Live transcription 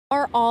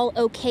Are all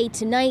okay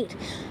tonight.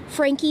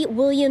 Frankie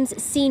Williams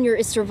Sr.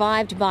 is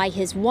survived by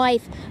his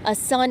wife, a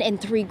son and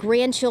 3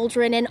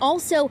 grandchildren, and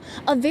also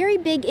a very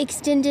big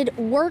extended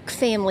work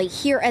family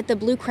here at the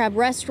Blue Crab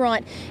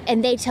restaurant.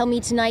 And they tell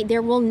me tonight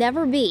there will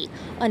never be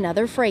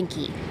another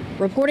Frankie.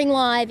 Reporting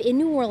live in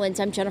New Orleans,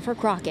 I'm Jennifer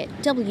Crockett,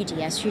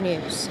 WDSU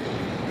News.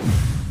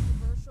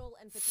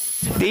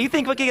 Do you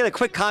think we can get a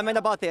quick comment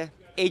about the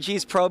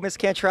AG's probe, Ms.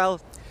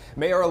 Cantrell?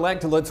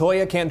 Mayor-elect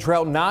Latoya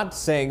Cantrell not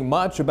saying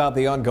much about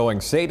the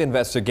ongoing state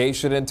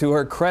investigation into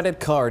her credit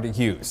card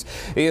use.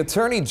 The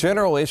Attorney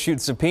General issued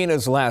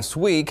subpoenas last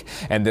week,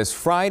 and this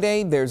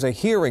Friday there's a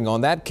hearing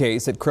on that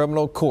case at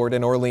criminal court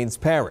in Orleans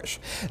Parish.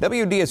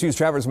 WDSU's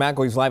Travers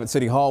McElwee is live at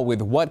City Hall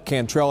with what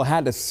Cantrell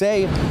had to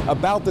say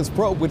about this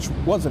probe, which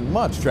wasn't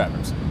much,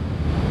 Travers.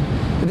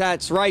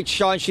 That's right,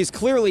 Sean. She's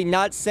clearly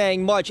not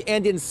saying much,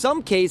 and in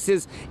some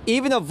cases,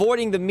 even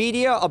avoiding the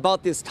media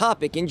about this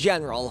topic in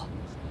general.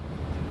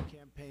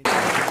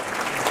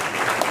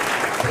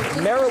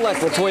 Mayor-elect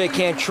Latoya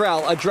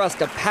Cantrell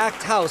addressed a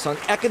packed house on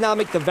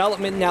economic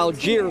development in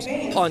Algiers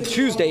on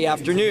Tuesday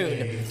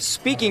afternoon,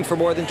 speaking for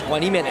more than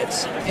 20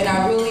 minutes. And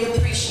I really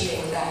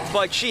appreciate that.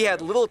 But she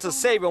had little to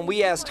say when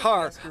we asked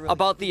her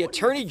about the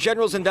Attorney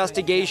General's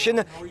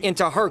investigation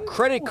into her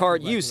credit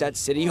card use at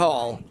City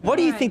Hall. What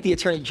do you think the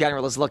Attorney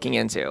General is looking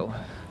into?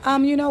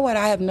 You know what?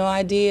 I have no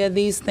idea.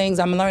 These things,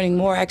 I'm learning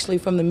more actually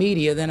from the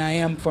media than I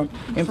am from,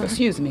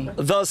 excuse me.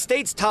 The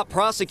state's top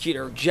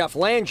prosecutor, Jeff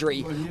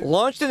Landry,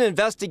 launched an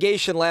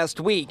investigation last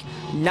week,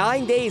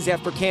 9 days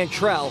after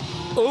Cantrell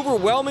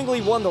overwhelmingly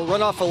won the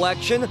runoff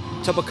election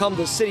to become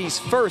the city's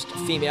first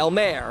female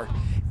mayor,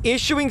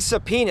 issuing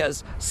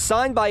subpoenas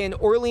signed by an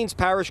Orleans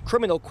Parish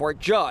criminal court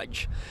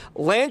judge.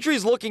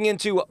 Landry's looking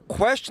into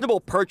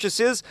questionable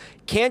purchases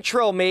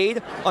Cantrell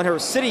made on her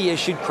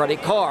city-issued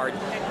credit card,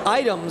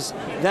 items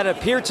that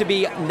appear to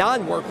be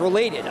non-work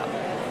related.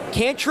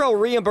 Cantrell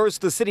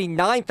reimbursed the city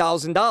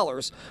 $9,000,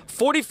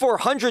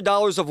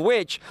 $4,400 of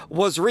which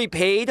was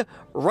repaid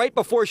right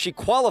before she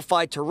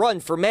qualified to run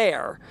for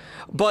mayor.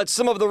 But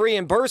some of the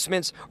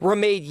reimbursements were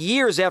made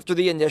years after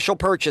the initial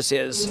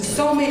purchases.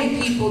 So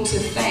many people to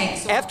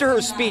thank. After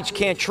her speech,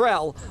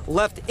 Cantrell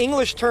left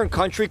English Turn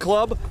Country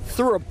Club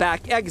through a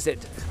back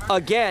exit.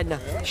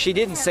 Again, she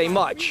didn't say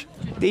much.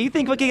 Do you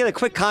think we can get a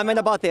quick comment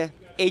about the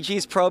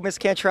AG's probe, Ms.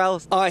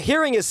 Cantrell? A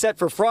hearing is set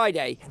for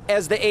Friday,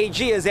 as the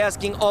AG is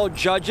asking all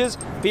judges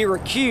be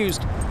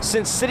recused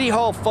since City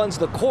Hall funds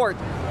the court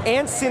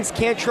and since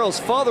Cantrell's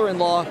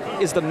father-in-law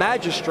is the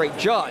magistrate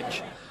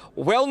judge.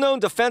 Well-known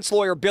defense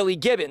lawyer Billy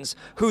Gibbons,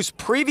 who's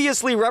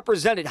previously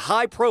represented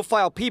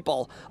high-profile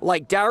people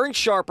like Darren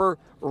Sharper,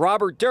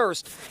 Robert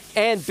Durst,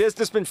 and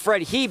businessman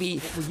Fred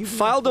Hebe,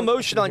 filed a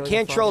motion on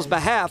Cantrell's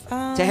behalf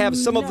to have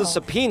some of the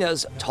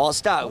subpoenas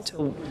tossed out.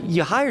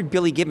 You hired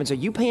Billy Gibbons. Are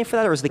you paying for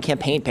that, or is the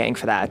campaign paying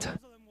for that?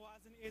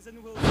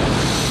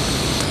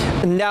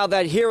 Now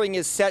that hearing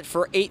is set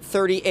for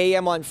 8:30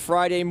 a.m. on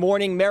Friday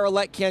morning.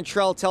 Mayor-elect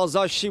Cantrell tells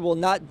us she will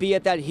not be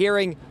at that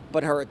hearing,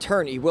 but her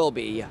attorney will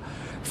be.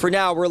 For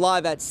now, we're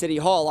live at City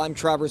Hall. I'm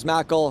Travers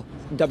McElwee,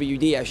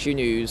 WDSU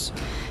News.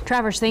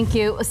 Travers, thank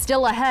you.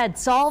 Still ahead,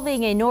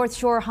 solving a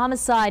Northshore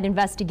homicide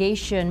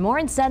investigation. More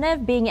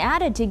incentive being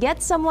added to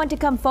get someone to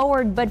come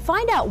forward, but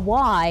find out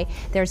why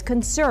there's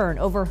concern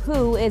over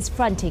who is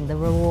fronting the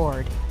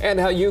reward. And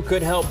how you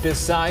could help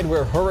decide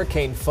where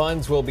hurricane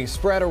funds will be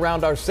spread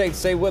around our state.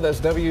 Stay with us.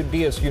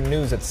 WDSU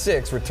News at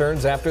 6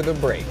 returns after the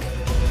break.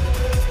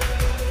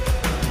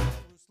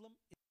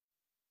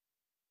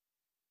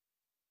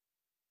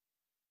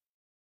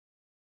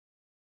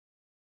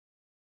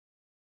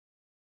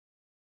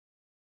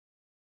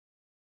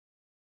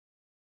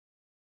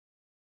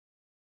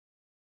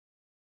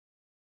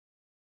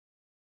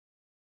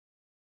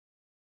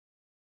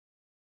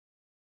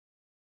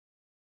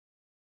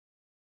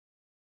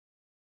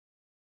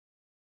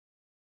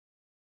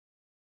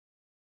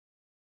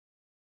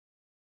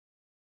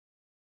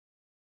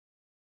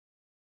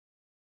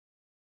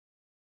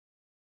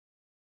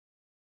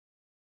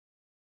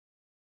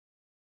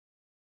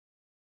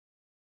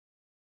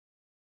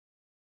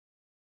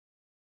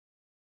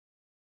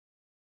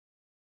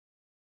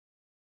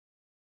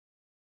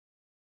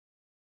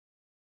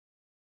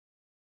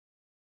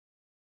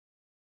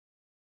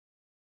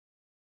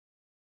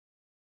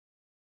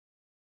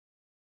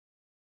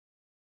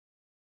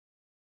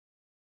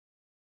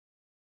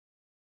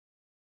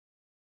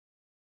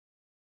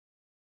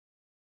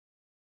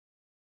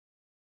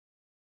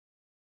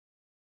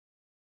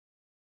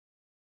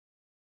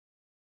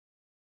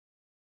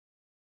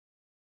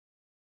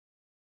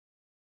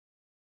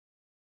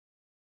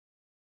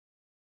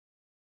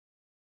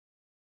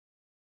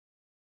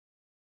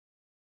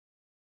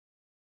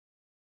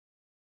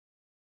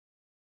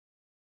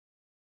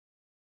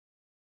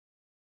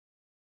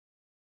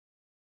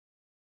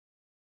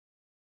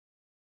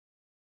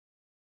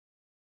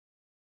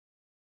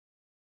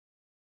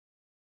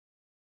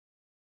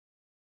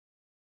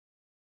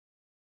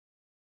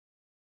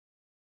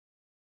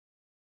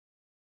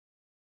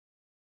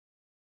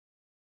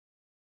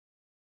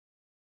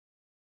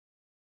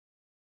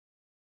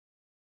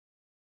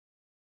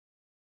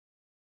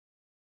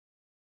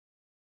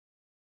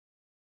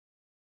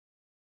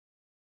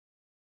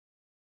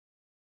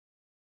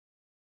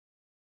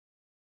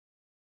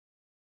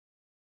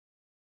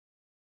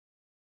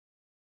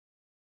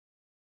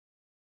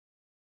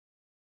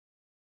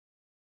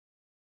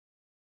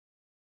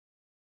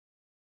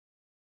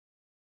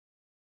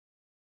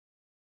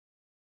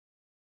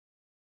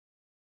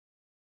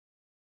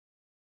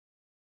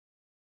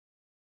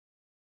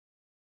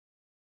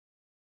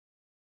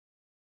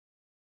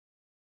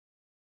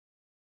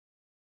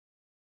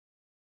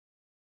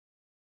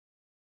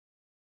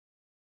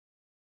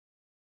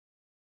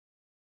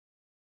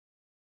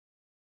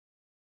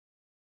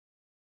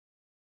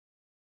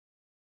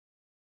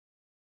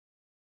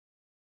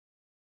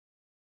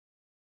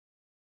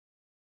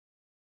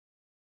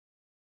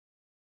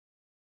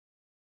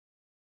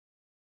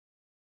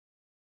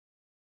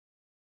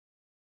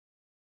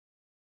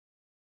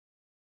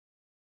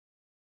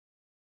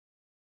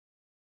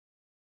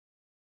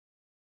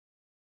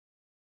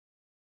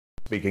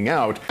 speaking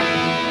out.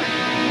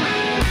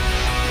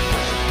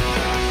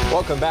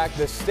 Welcome back.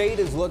 The state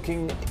is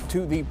looking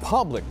to the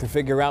public to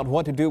figure out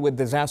what to do with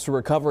disaster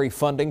recovery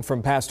funding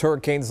from past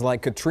hurricanes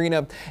like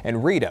Katrina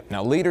and Rita.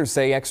 Now, leaders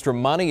say extra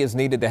money is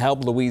needed to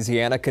help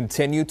Louisiana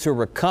continue to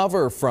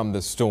recover from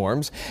the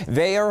storms.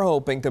 They are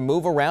hoping to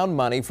move around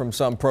money from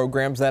some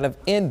programs that have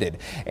ended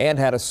and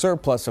had a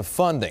surplus of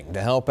funding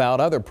to help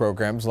out other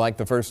programs like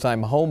the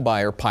first-time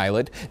homebuyer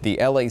pilot, the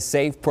LA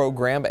Safe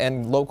program,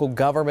 and local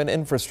government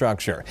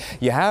infrastructure.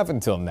 You have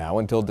until now,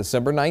 until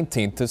December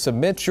 19th, to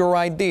submit your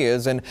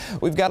ideas, and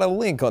we've got a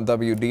link on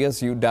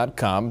WDSU.com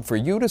for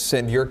you to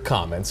send your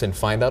comments and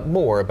find out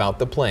more about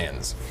the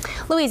plans.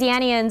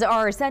 Louisianians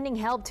are sending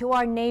help to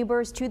our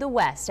neighbors to the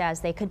west as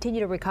they continue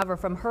to recover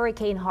from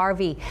Hurricane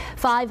Harvey.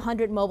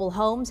 500 mobile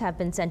homes have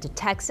been sent to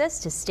Texas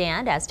to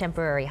stand as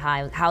temporary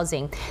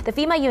housing. The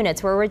FEMA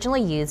units were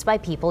originally used by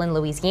people in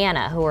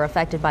Louisiana who were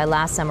affected by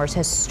last summer's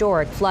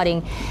historic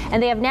flooding,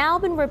 and they have now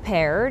been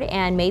repaired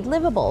and made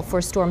livable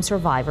for storm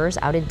survivors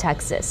out in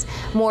Texas.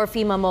 More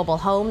FEMA mobile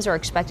homes are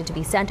expected to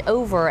be sent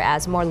over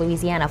as more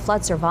Louisiana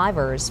flood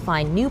survivors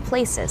find new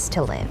places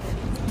to live.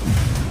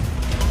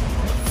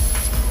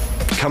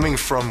 Coming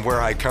from where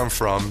I come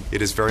from,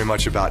 it is very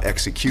much about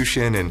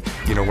execution, and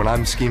when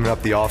I'm scheming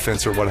up the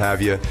offense or what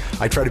have you,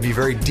 I try to be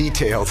very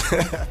detailed.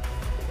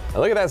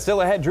 Look at that.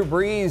 Still ahead, Drew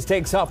Brees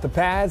takes off the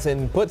pads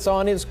and puts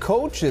on his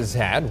coach's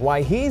hat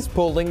while he's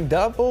pulling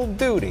double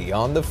duty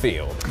on the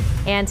field.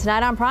 And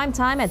tonight on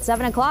primetime at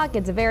 7 o'clock,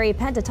 it's a very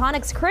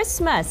Pentatonix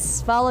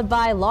Christmas, followed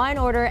by Law &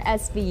 Order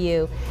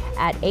SVU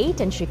at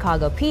 8 and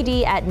Chicago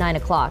PD at 9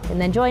 o'clock. And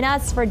then join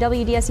us for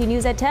WDSU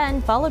News at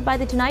 10, followed by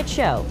The Tonight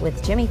Show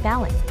with Jimmy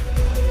Fallon.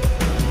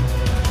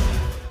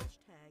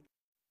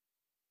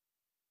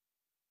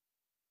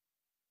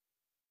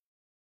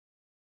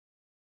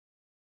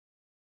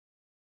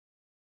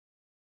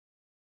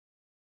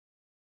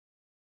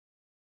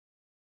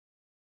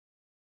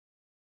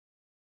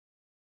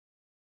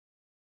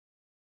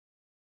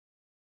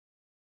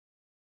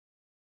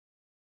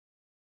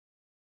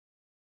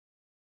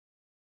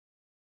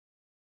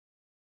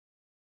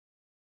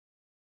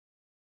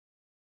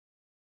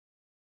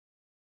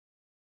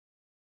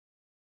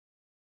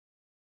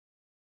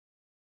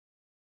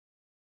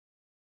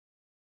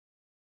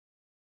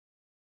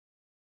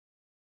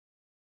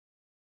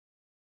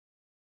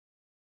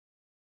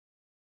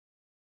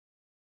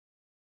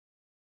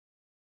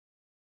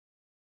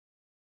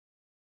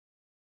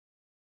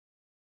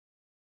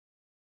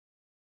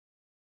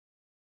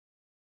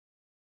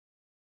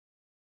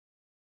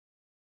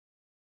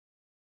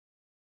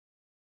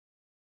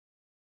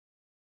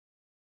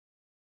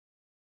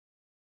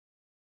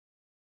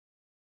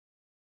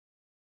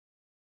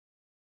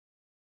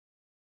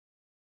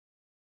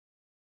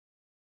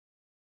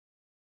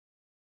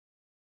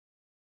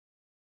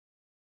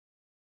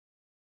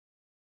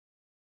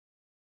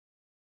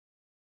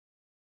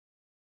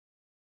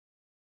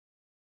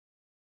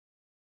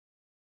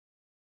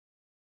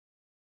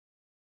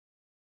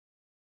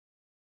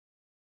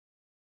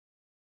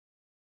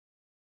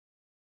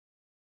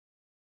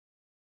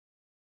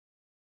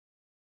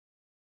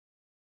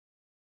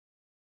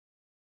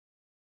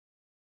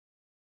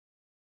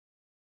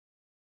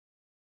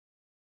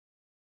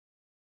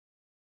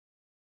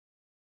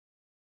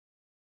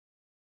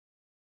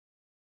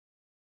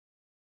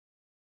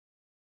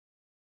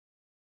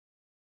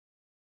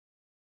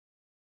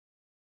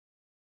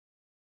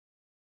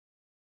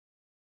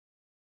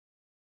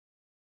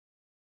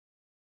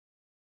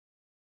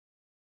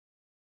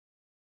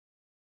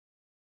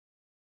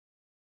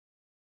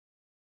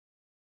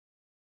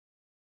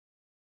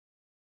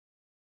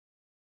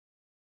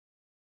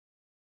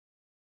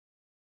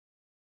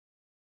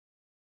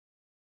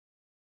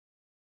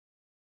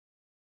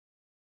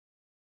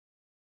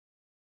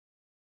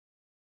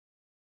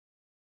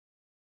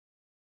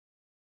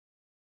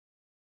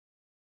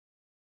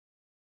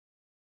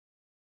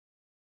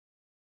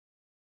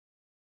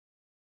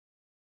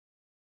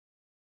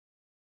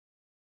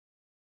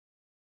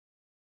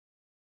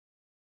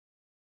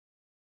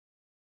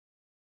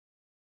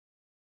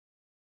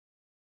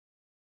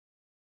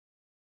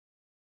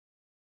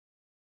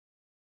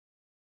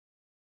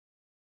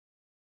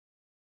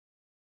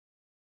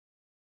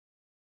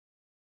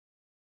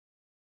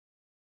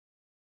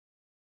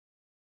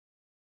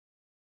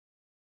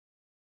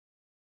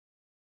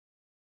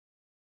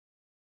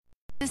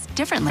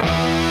 Differently.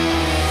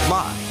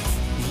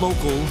 Live,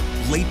 local,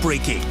 late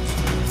breaking.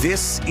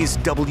 This is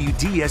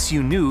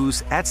WDSU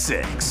News at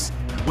 6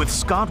 with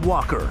Scott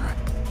Walker,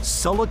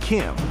 Sulla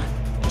Kim,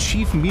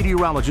 Chief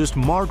Meteorologist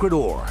Margaret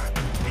Orr,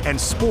 and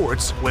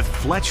sports with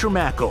Fletcher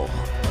Mackel.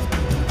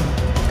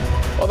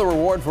 Well, the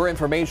reward for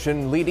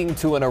information leading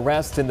to an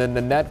arrest in the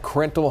Nanette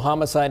Krentel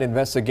homicide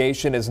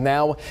investigation is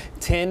now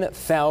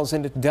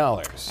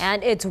 $10,000.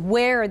 And it's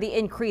where the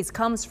increase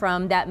comes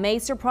from that may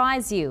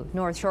surprise you.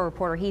 North Shore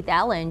reporter Heath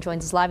Allen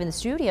joins us live in the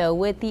studio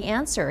with the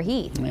answer.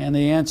 Heath. And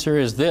the answer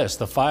is this.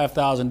 The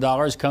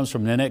 $5,000 comes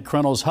from Nanette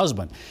Krentel's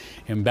husband,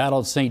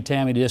 embattled St.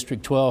 Tammany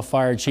District 12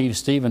 Fire Chief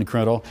Stephen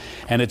Krentel,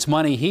 and it's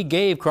money he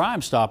gave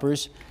Crime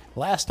Stoppers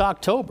last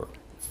October.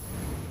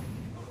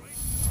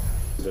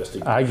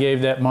 I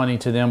gave that money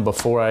to them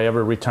before I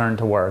ever returned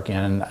to work,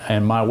 and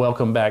my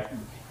welcome back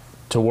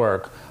to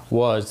work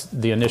was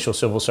the initial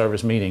civil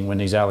service meeting when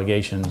these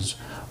allegations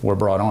were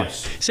brought on.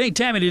 St.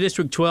 Tammany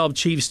District 12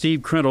 Chief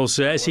Steve Krentel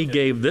says he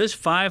gave this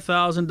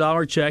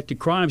 $5,000 check to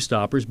Crime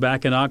Stoppers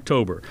back in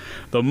October.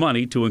 The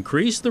money to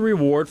increase the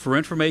reward for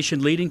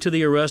information leading to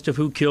the arrest of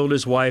who killed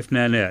his wife,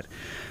 Nanette.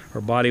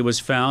 Her body was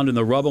found in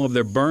the rubble of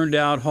their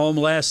burned-out home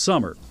last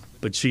summer,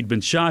 but she'd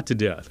been shot to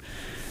death.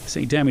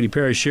 St. Tammany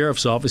Parish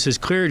Sheriff's Office has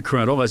cleared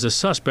Krentel as a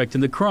suspect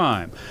in the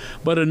crime,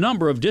 but a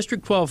number of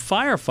District 12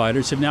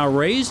 firefighters have now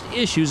raised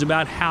issues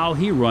about how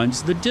he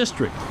runs the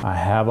district. I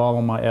have all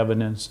of my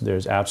evidence.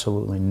 There's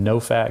absolutely no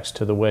facts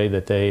to the way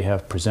that they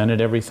have presented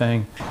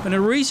everything. But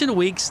in recent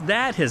weeks,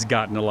 that has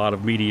gotten a lot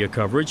of media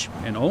coverage,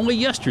 and only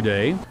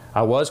yesterday,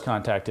 I was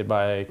contacted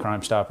by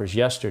Crime Stoppers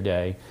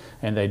yesterday,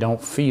 and they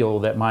don't feel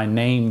that my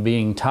name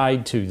being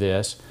tied to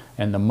this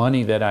and the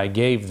money that I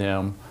gave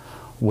them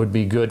would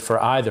be good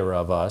for either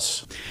of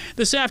us.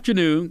 This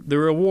afternoon, the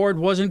reward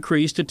was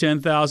increased to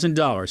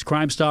 $10,000.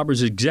 Crime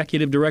Stoppers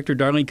Executive Director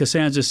Darlene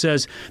Costanza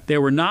says they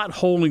were not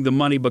holding the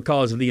money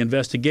because of the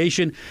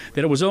investigation,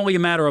 that it was only a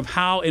matter of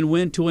how and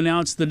when to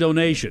announce the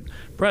donation,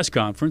 press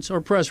conference or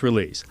press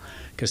release.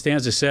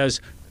 Costanza says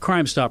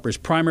Crime Stoppers'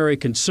 primary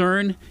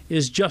concern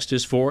is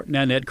justice for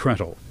Nanette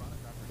Krentel.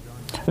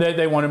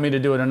 They wanted me to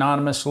do it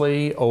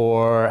anonymously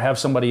or have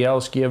somebody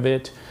else give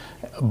it,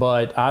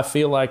 but I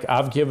feel like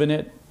I've given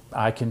it.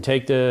 I can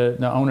take the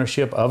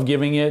ownership of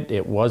giving it.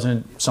 It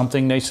wasn't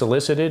something they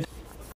solicited.